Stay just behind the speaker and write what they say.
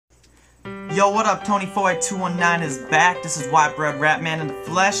Yo, what up? Tony48219 is back. This is White Bread Rap Man in the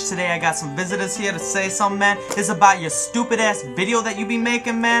flesh. Today I got some visitors here to say something, man. It's about your stupid ass video that you be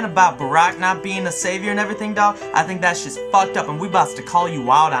making, man, about Barack not being a savior and everything, dog. I think that's just fucked up and we about to call you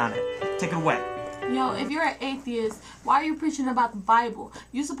out on it. Take it away. Yo, if you're an atheist, why are you preaching about the Bible?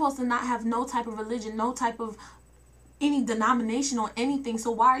 You're supposed to not have no type of religion, no type of any denomination or anything.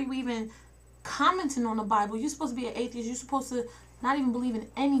 So why are you even commenting on the Bible? You're supposed to be an atheist. You're supposed to not even believe in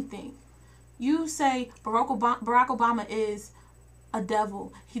anything. You say Barack Obama is a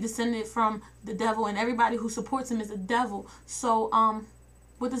devil. He descended from the devil, and everybody who supports him is a devil. So,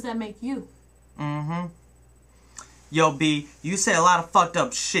 what does that make you? Yo, B, you say a lot of fucked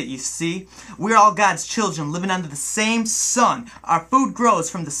up shit, you see? We're all God's children living under the same sun. Our food grows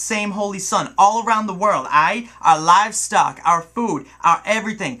from the same holy sun all around the world, aight? Our livestock, our food, our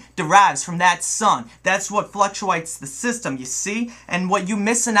everything derives from that sun. That's what fluctuates the system, you see? And what you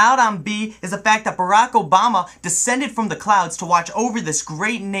missing out on, B, is the fact that Barack Obama descended from the clouds to watch over this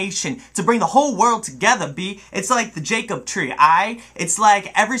great nation, to bring the whole world together, B. It's like the Jacob tree, aight? It's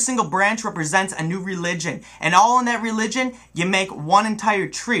like every single branch represents a new religion, and all in that religion, you make one entire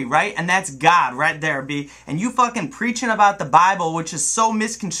tree, right? And that's God right there, B. And you fucking preaching about the Bible, which is so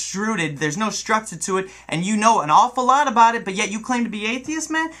misconstrued, there's no structure to it, and you know an awful lot about it, but yet you claim to be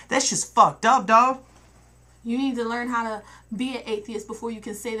atheist, man? That's just fucked up, dog. You need to learn how to be an atheist before you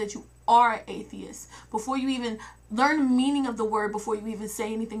can say that you are an atheist. Before you even learn the meaning of the word, before you even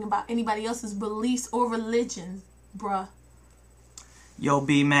say anything about anybody else's beliefs or religions, bruh. Yo,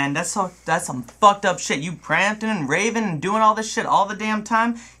 B, man, that's some fucked up shit. You prancing and raving and doing all this shit all the damn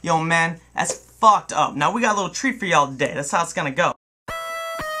time? Yo, man, that's fucked up. Now, we got a little treat for y'all today. That's how it's gonna go. 1,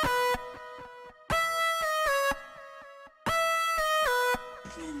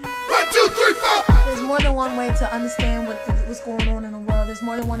 2, 3, 4. There's more than one way to understand what's going on in the world. There's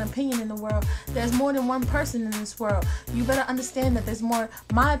more than one opinion in the world. There's more than one person in this world. You better understand that there's more.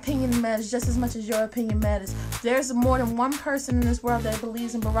 My opinion matters just as much as your opinion matters. There's more than one person in this world that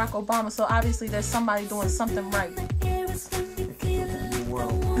believes in Barack Obama, so obviously there's somebody doing something right.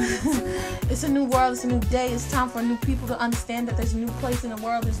 It's a new world, it's a new day, it's time for new people to understand that there's a new place in the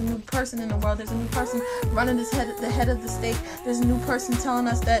world, there's a new person in the world, there's a new person running the head of the state, there's a new person telling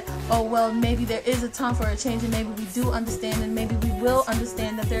us that, oh well, maybe there is a time for a change, and maybe we do understand, and maybe we will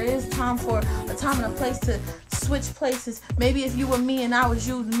understand that there is time for a time and a place to switch places. Maybe if you were me and I was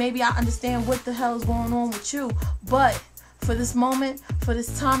you, maybe I understand what the hell is going on with you, but for this moment, for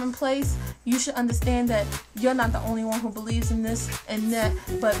this time and place, you should understand that you're not the only one who believes in this and that,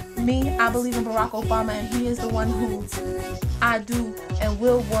 but me, I believe in Barack Obama, and he is the one who I do and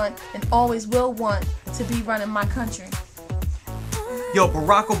will want and always will want to be running my country. Yo,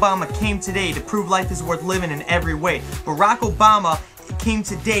 Barack Obama came today to prove life is worth living in every way. Barack Obama came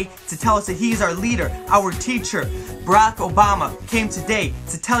today to tell us that he's our leader, our teacher. Barack Obama came today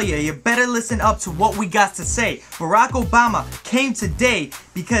to tell you, you better listen up to what we got to say. Barack Obama came today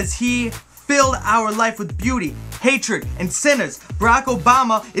because he filled our life with beauty, hatred, and sinners. Barack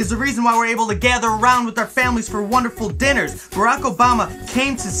Obama is the reason why we're able to gather around with our families for wonderful dinners. Barack Obama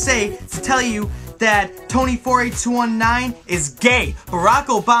came to tell you that Tony48219 is gay. Barack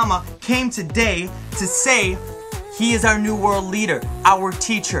Obama came today to say he is our new world leader, our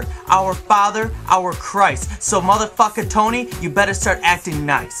teacher, our father, our Christ. So motherfucker Tony, you better start acting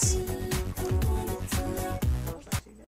nice.